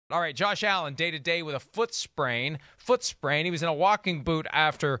All right, Josh Allen, day-to-day with a foot sprain. He was in a walking boot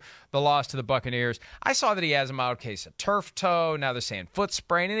after the loss to the Buccaneers. I saw that he has a mild case of turf toe. Now they're saying foot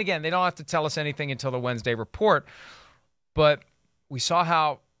sprain. And again, they don't have to tell us anything until the Wednesday report. But we saw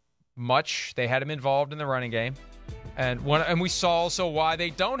how much they had him involved in the running game. And we saw also why they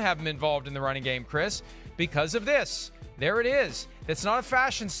don't have him involved in the running game, Chris, because of this. There it is. That's not a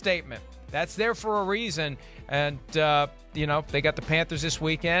fashion statement. That's there for a reason. And, they got the Panthers this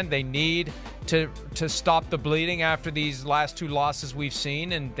weekend. They need to stop the bleeding after these last two losses we've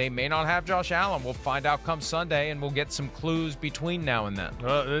seen, and they may not have Josh Allen. We'll find out come Sunday, and we'll get some clues between now and then.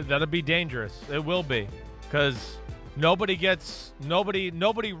 That'll be dangerous. It will be, because nobody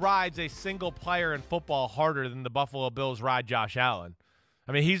rides a single player in football harder than the Buffalo Bills ride Josh Allen.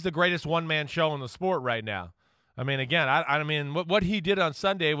 I mean, he's the greatest one-man show in the sport right now. I mean, again, I mean, what he did on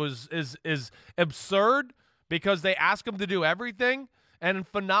Sunday is absurd because they ask him to do everything and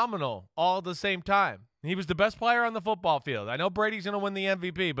phenomenal all at the same time. He was the best player on the football field. I know Brady's going to win the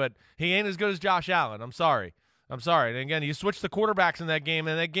MVP, but he ain't as good as Josh Allen. I'm sorry. And again, you switch the quarterbacks in that game,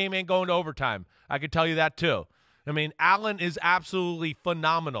 and that game ain't going to overtime. I can tell you that too. I mean, Allen is absolutely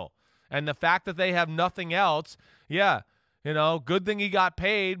phenomenal. And the fact that they have nothing else, yeah, good thing he got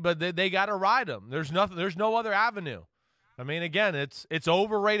paid, but they got to ride him. There's no other avenue. I mean, again, it's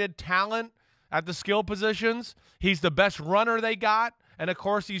overrated talent at the skill positions. He's the best runner they got, and of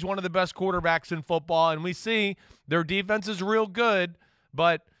course, he's one of the best quarterbacks in football. And we see their defense is real good,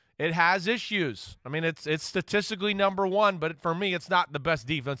 but it has issues. I mean, it's statistically number one, but for me, it's not the best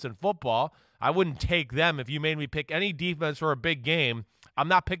defense in football. I wouldn't take them if you made me pick any defense for a big game. I'm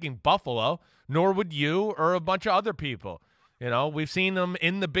not picking Buffalo, nor would you or a bunch of other people. We've seen them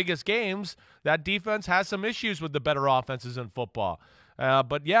in the biggest games. That defense has some issues with the better offenses in football.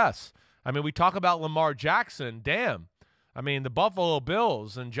 But yes, I mean, we talk about Lamar Jackson. Damn. I mean, the Buffalo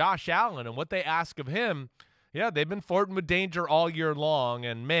Bills and Josh Allen and what they ask of him, yeah, they've been flirting with danger all year long.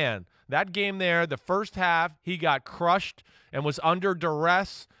 And, man, that game there, the first half, he got crushed and was under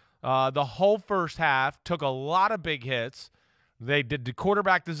duress. The whole first half, took a lot of big hits. They did the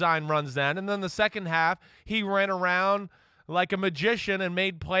quarterback design runs then. And then the second half, he ran around like a magician and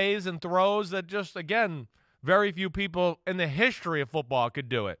made plays and throws that just, again, very few people in the history of football could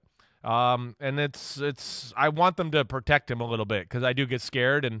do it. And I want them to protect him a little bit because I do get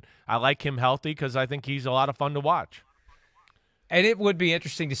scared, and I like him healthy because I think he's a lot of fun to watch. And it would be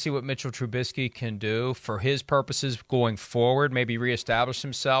interesting to see what Mitchell Trubisky can do for his purposes going forward, maybe reestablish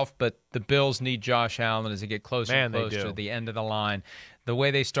himself. But the Bills need Josh Allen as they get closer and closer to the end of the line. The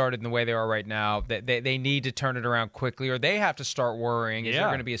way they started and the way they are right now, they need to turn it around quickly, or they have to start worrying. Is there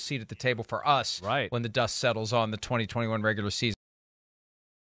going to be a seat at the table for us when the dust settles on the 2021 regular season?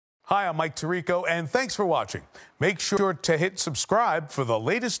 Hi, I'm Mike Tirico, and thanks for watching. Make sure to hit subscribe for the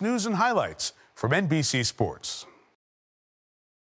latest news and highlights from NBC Sports.